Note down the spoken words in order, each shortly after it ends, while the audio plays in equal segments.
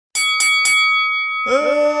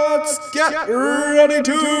Let's get ready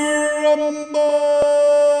to rumble!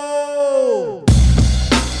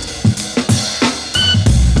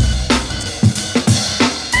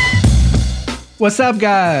 What's up,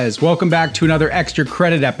 guys? Welcome back to another extra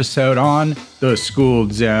credit episode on the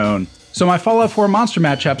Skooled Zone. So my Fallout 4 monster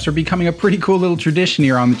matchups are becoming a pretty cool little tradition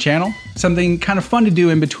here on the channel. Something kind of fun to do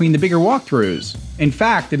in between the bigger walkthroughs. In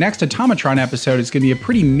fact, the next Automatron episode is going to be a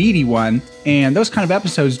pretty meaty one, and those kind of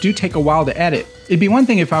episodes do take a while to edit. It'd be one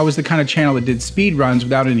thing if I was the kind of channel that did speed runs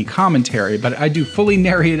without any commentary, but I do fully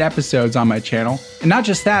narrated episodes on my channel. And not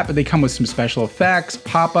just that, but they come with some special effects,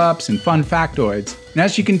 pop-ups, and fun factoids. And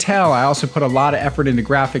as you can tell, I also put a lot of effort into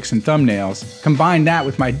graphics and thumbnails. Combine that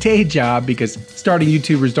with my day job, because starting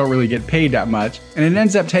YouTubers don't really get paid that much, and it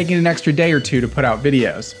ends up taking an extra day or two to put out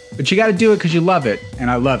videos. But you gotta do it because you love it,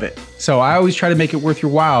 and I love it. So I always try to make it worth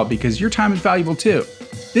your while, because your time is valuable too.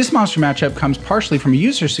 This monster matchup comes partially from a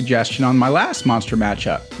user suggestion on my last monster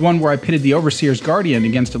matchup, the one where I pitted the Overseer's Guardian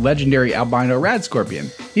against a legendary albino rad scorpion.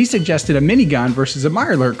 He suggested a minigun versus a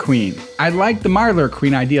Mirelurk Queen. I liked the Mirelurk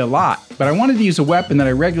Queen idea a lot, but I wanted to use a weapon that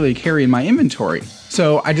I regularly carry in my inventory.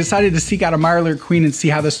 So I decided to seek out a Mirelurk Queen and see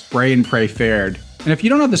how the spray and pray fared. And if you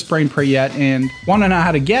don't have the spray and pray yet and want to know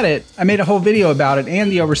how to get it, I made a whole video about it and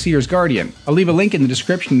the Overseer's Guardian. I'll leave a link in the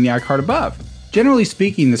description in the iCard above. Generally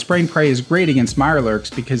speaking, the spray and pray is great against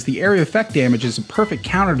Mirelurks because the area effect damage is a perfect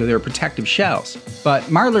counter to their protective shells. But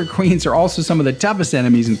Mirelurk Queens are also some of the toughest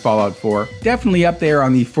enemies in Fallout 4, definitely up there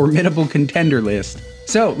on the formidable contender list.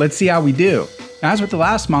 So let's see how we do. As with the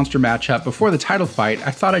last monster matchup, before the title fight,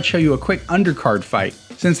 I thought I'd show you a quick undercard fight.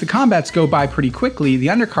 Since the combats go by pretty quickly, the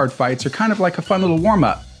undercard fights are kind of like a fun little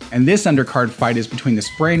warm-up. And this undercard fight is between the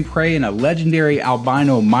spray and pray and a legendary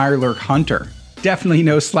albino Mirelurk hunter. Definitely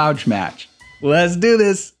no slouch match. Let's do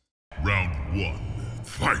this! Round 1,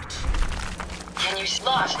 fight! Can you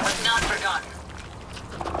spot but not forgotten?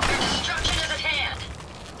 Your destruction is at hand!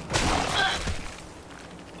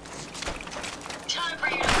 Time for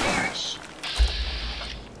you to perish!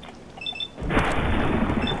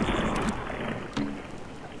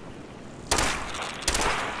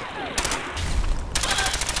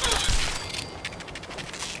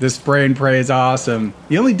 This spray and pray is awesome.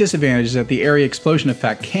 The only disadvantage is that the area explosion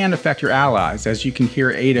effect can affect your allies. As you can hear,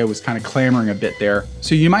 Ada was kind of clamoring a bit there.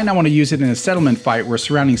 So you might not want to use it in a settlement fight where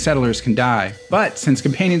surrounding settlers can die. But since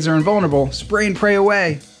companions are invulnerable, spray and pray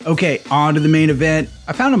away. Okay, on to the main event.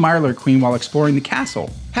 I found a Mirelurk Queen while exploring the castle.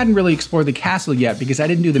 Hadn't really explored the castle yet because I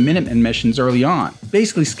didn't do the Minutemen missions early on.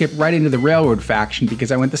 Basically skipped right into the railroad faction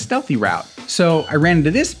because I went the stealthy route. So I ran into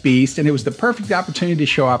this beast and it was the perfect opportunity to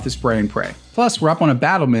show off the spray and pray. Plus we're up on a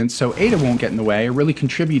battlement so Ada won't get in the way or really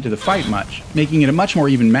contribute to the fight much, making it a much more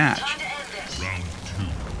even match. Round 2,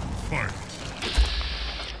 fight!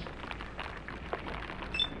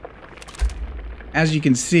 As you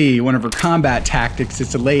can see, one of her combat tactics is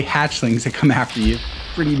to lay hatchlings that come after you.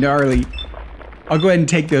 Pretty gnarly. I'll go ahead and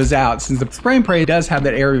take those out since the spray and pray does have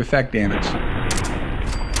that area effect damage.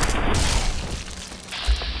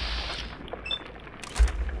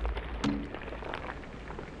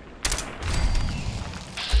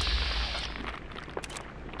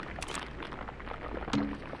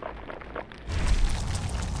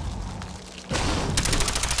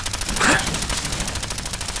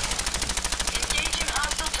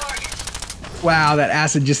 Wow, that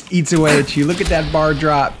acid just eats away at you. Look at that bar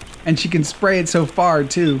drop. And she can spray it so far,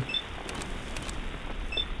 too.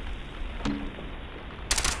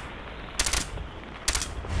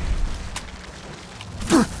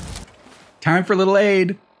 Time for a little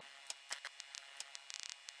aid.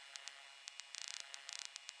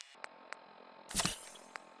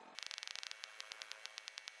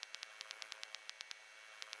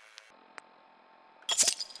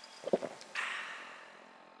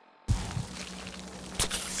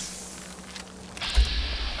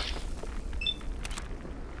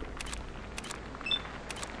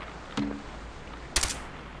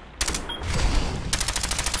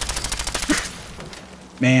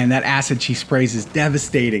 Man, that acid she sprays is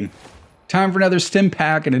devastating. Time for another stim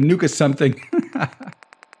pack and a nuke of something.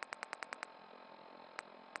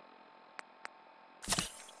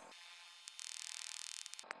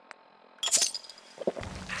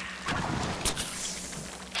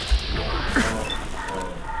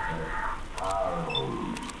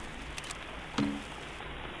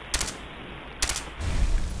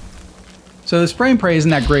 So the spray and pray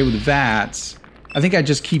isn't that great with VATS. I think I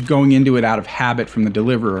just keep going into it out of habit from the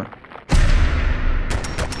deliverer.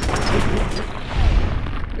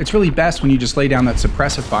 It's really best when you just lay down that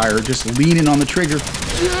suppressor fire or just lean in on the trigger.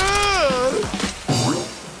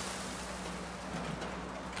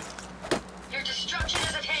 Your destruction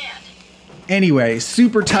is at hand. Anyway,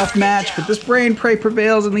 super tough match, but this brain prey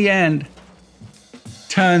prevails in the end.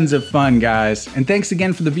 Tons of fun, guys. And thanks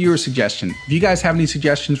again for the viewer suggestion. If you guys have any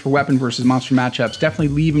suggestions for weapon versus monster matchups, definitely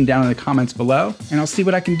leave them down in the comments below, and I'll see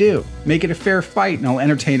what I can do. Make it a fair fight, and I'll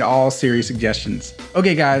entertain all serious suggestions.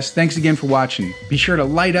 Okay, guys, thanks again for watching. Be sure to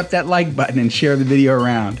light up that like button and share the video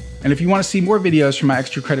around. And if you want to see more videos from my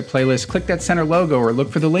extra credit playlist, click that center logo or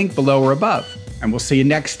look for the link below or above. And we'll see you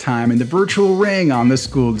next time in the virtual ring on the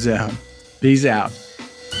Skooled Zone. Peace out.